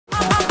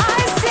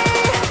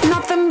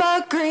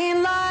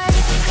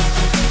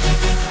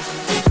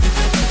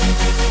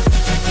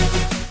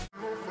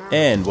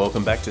And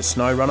welcome back to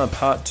SnowRunner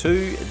Part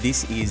 2.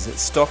 This is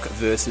stock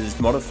versus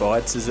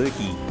modified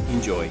Suzuki.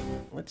 Enjoy.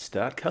 Let's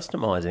start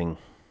customizing.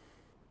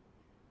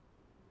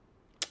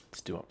 Let's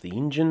do up the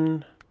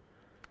engine.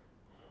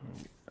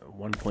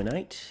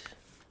 1.8.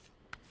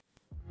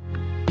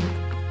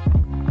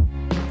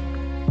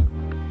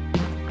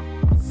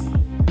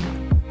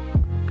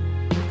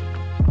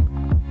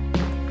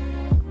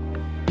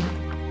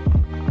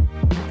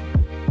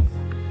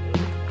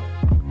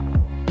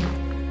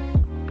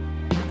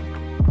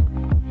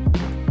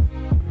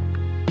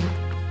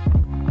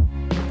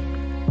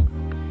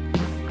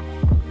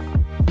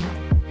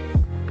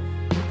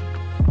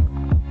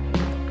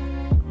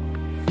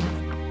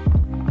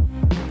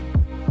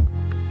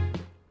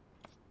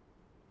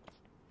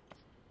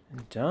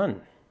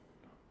 Done.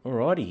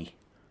 Alrighty,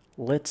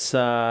 let's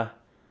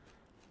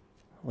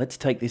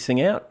take this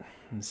thing out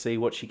and see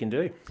what she can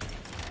do.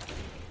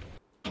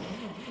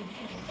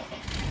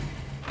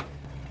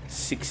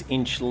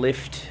 6-inch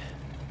lift,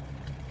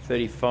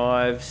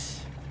 35s.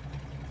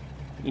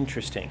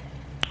 Interesting.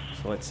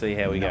 So let's see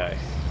how we go.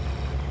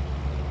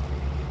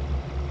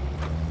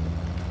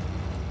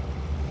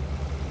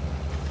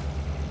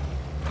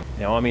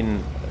 Now I'm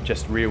in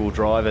just rear-wheel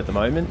drive at the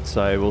moment,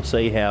 so we'll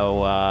see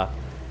how.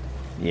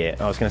 Yeah,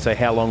 I was going to say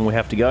how long we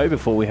have to go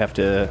before we have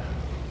to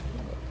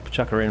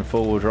chuck her in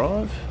four-wheel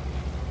drive.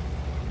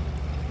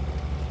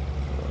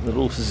 The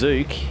little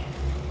Suzuki.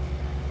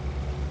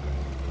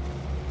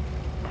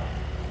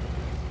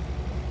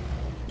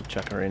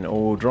 Chuck her in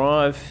all-wheel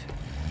drive.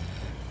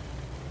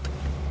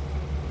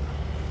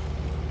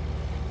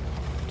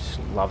 Just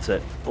loves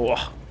it.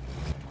 Oh.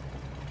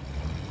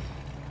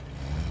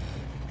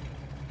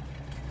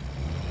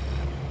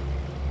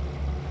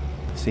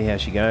 See how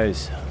she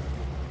goes.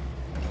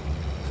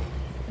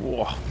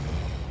 Whoa.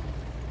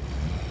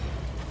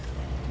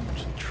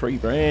 Tree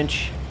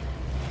branch.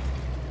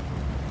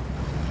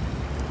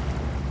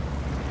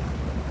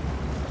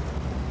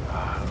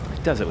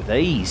 It does it with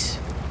ease.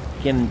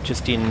 Again,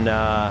 just in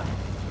 4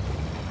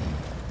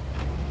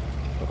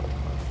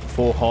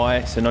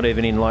 high, so not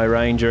even in low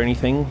range or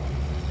anything.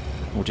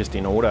 Or just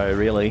in auto,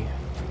 really.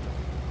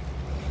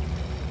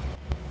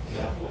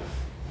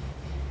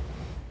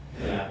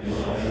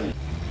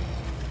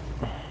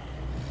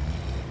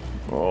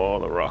 Oh,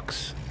 the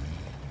rocks.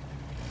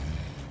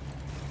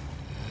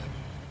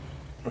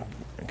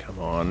 Come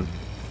on.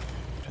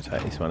 Just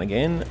take this one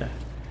again.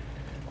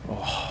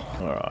 Oh,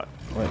 alright.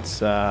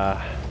 Let's,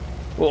 oh.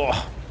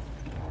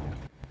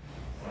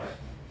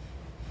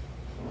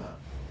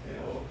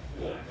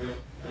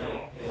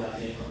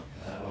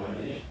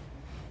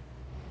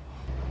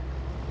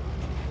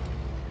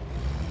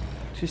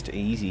 Just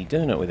easy,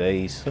 doing it with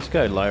ease. Let's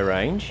go low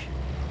range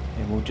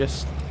and we'll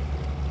just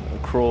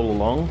crawl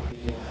along.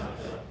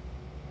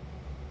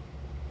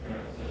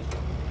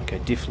 Okay,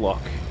 diff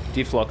lock.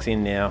 Diff lock's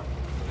in now.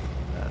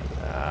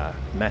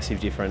 Massive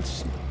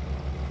difference.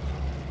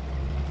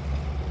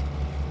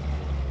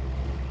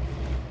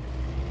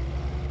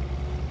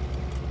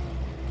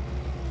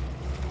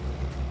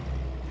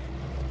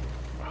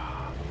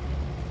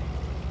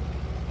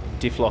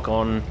 Diff lock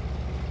on.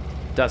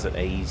 Does it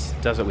ease.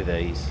 Does it with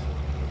ease.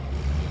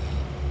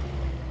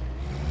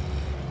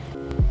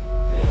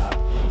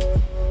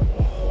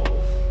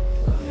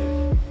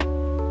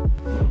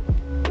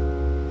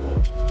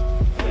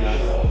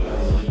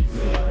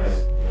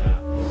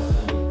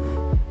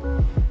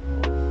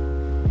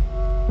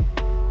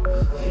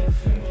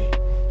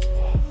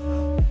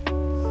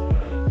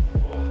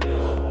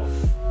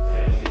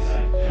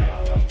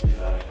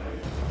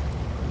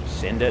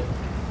 Send it.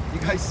 You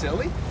guys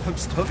silly? I'm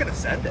still gonna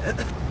send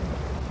it.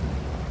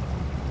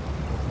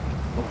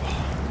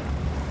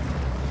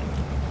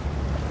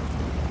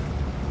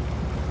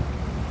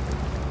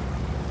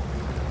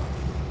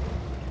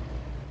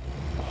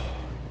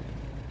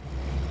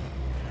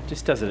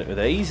 Just does it with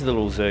ease,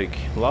 little Zook.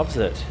 Loves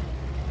it.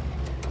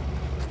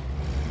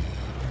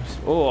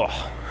 Oh,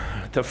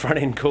 the front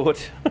end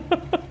caught.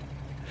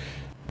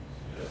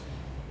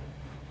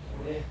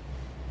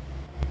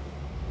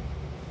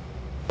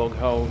 Log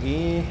hole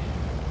here.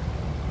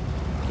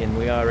 Again,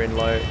 we are in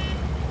low.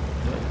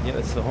 Yeah,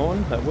 that's the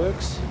horn. That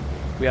works.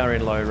 We are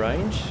in low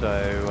range,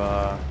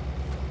 so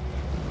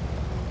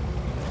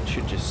it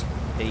should just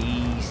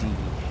easy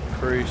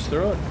cruise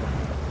through it.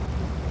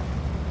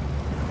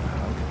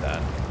 Look at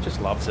that.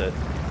 Just loves it.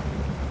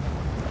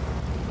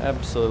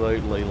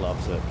 Absolutely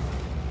loves it.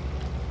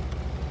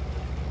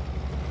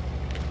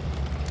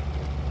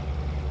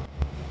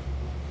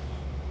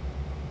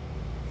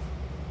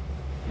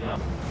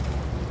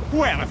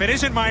 Well, if it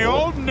isn't my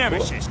old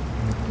nemesis.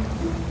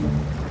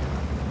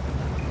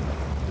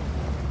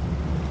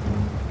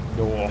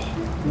 Oh,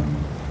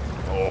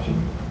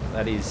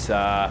 that is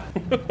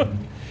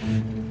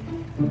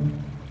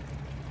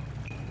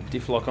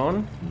diff lock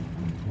on.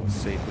 Let's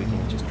see if we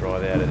can just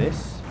drive out of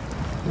this.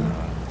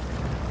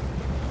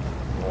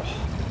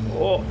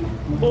 Oh.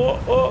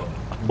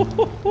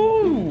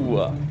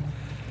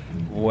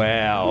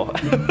 Wow.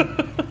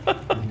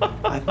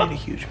 I've made a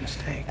huge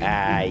mistake.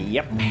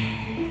 Yep.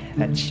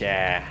 That's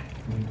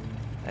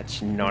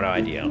not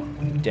ideal.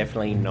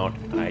 Definitely not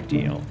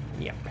ideal.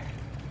 Yep.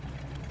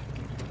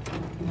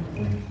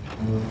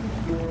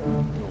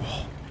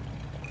 Oh.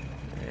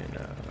 And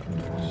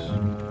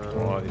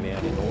drive him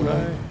out in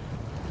auto.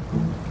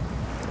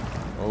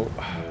 Oh,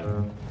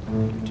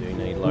 we do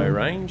need low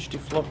range to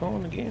lock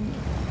on again.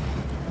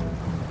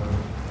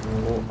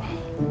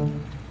 Oh,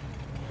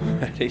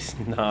 that is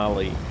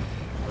gnarly.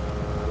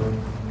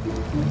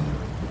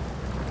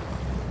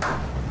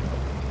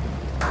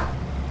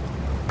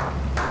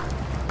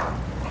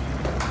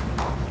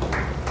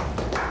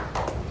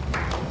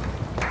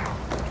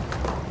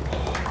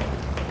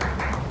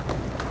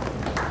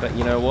 But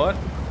you know what?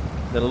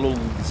 The little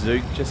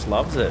Zook just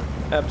loves it.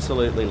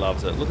 Absolutely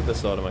loves it. Look at the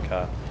side of my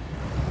car.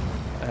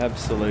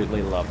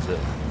 Absolutely loves it.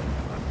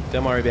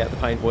 Don't worry about the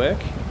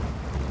paintwork.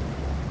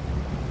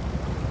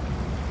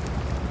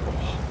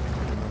 Oh,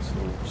 nice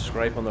little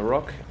scrape on the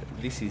rock.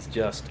 This is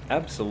just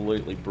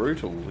absolutely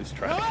brutal, this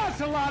track. Oh,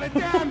 that's a lot of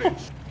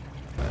damage!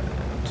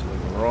 To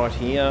the right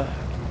here.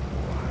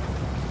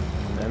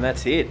 And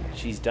that's it.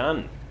 She's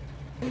done.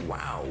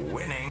 Wow,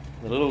 winning.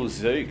 The little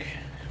Zook.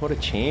 What a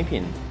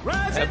champion.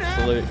 Rising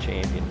Absolute up,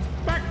 champion.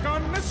 back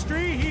on the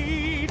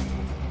street.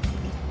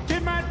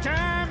 Did my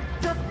time,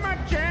 took my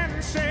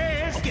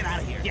chances. Get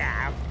out of here.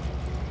 Yeah.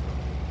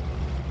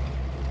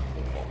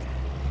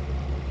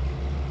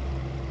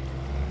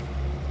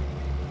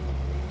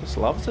 Just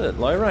loves it.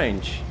 Low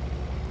range.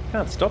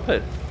 Can't stop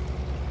it.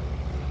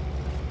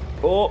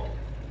 Oh,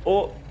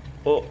 oh,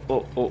 oh,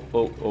 oh, oh,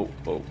 oh, oh,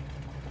 oh.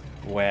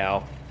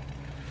 Wow.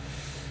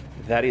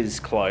 That is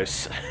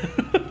close.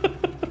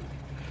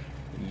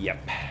 Yep.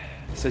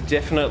 So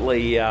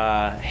definitely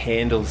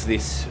handles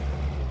this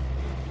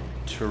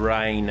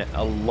terrain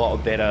a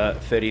lot better.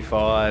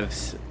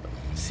 35's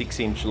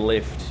 6-inch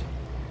lift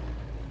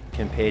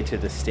compared to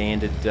the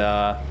standard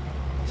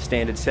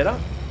standard setup.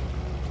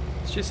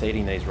 It's just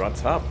eating these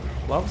ruts up.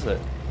 Loves it.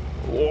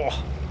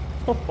 Oh.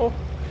 Oh. Oh.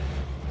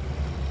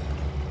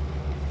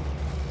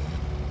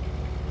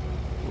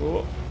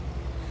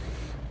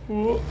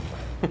 Oh.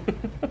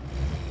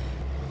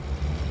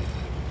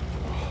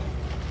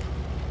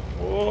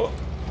 Oh.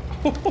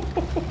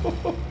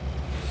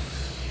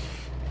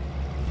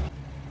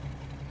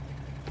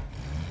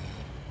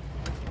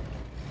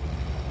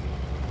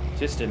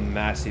 Just a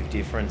massive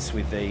difference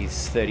with these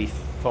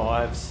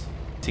 35s,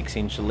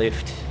 6-inch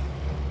lift.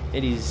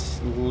 It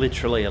is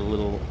literally a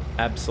little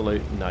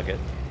absolute nugget.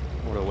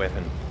 What a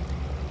weapon.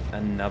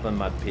 Another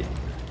mud pit.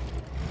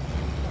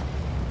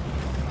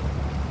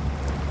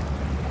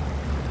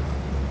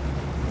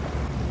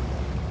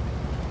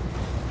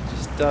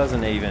 Just does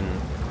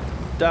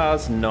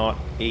not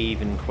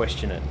even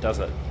question it, does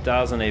it?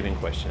 Doesn't even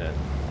question it.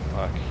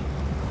 Like,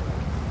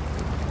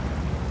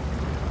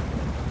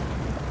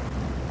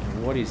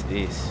 what is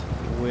this?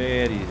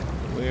 Where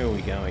are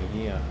we going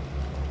here?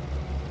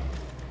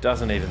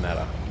 Doesn't even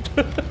matter.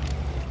 It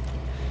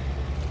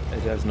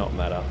does not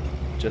matter.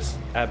 Just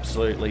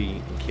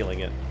absolutely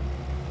killing it.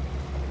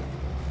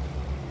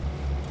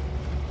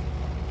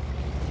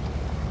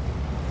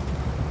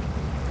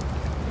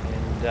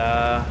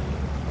 And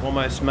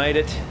almost made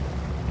it.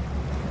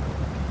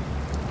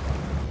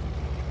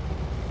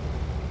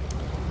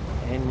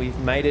 And we've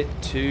made it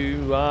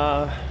to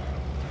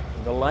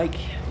the lake.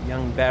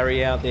 Young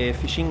Barry out there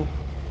fishing.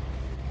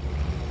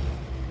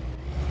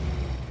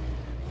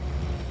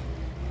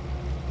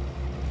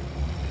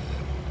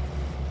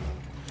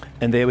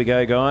 And there we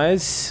go,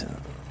 guys.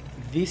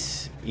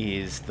 This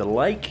is the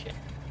lake.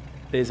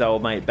 There's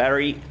old mate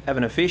Barry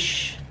having a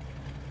fish.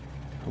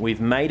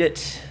 We've made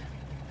it.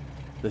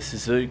 The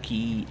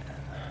Suzuki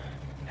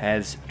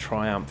has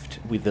triumphed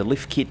with the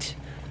lift kit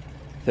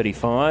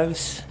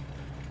 35s.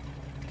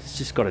 It's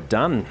just got it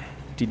done.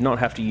 Did not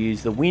have to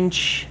use the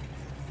winch.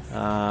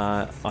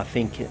 I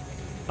think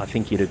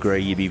you'd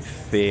agree you'd be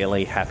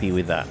fairly happy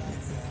with that.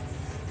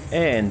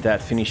 And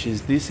that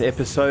finishes this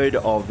episode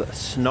of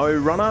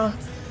SnowRunner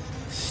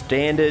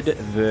Standard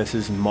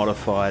versus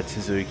Modified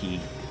Suzuki.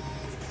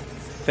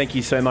 Thank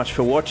you so much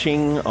for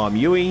watching. I'm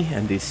Yui,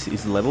 and this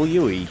is Level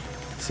Yui.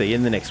 See you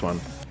in the next one.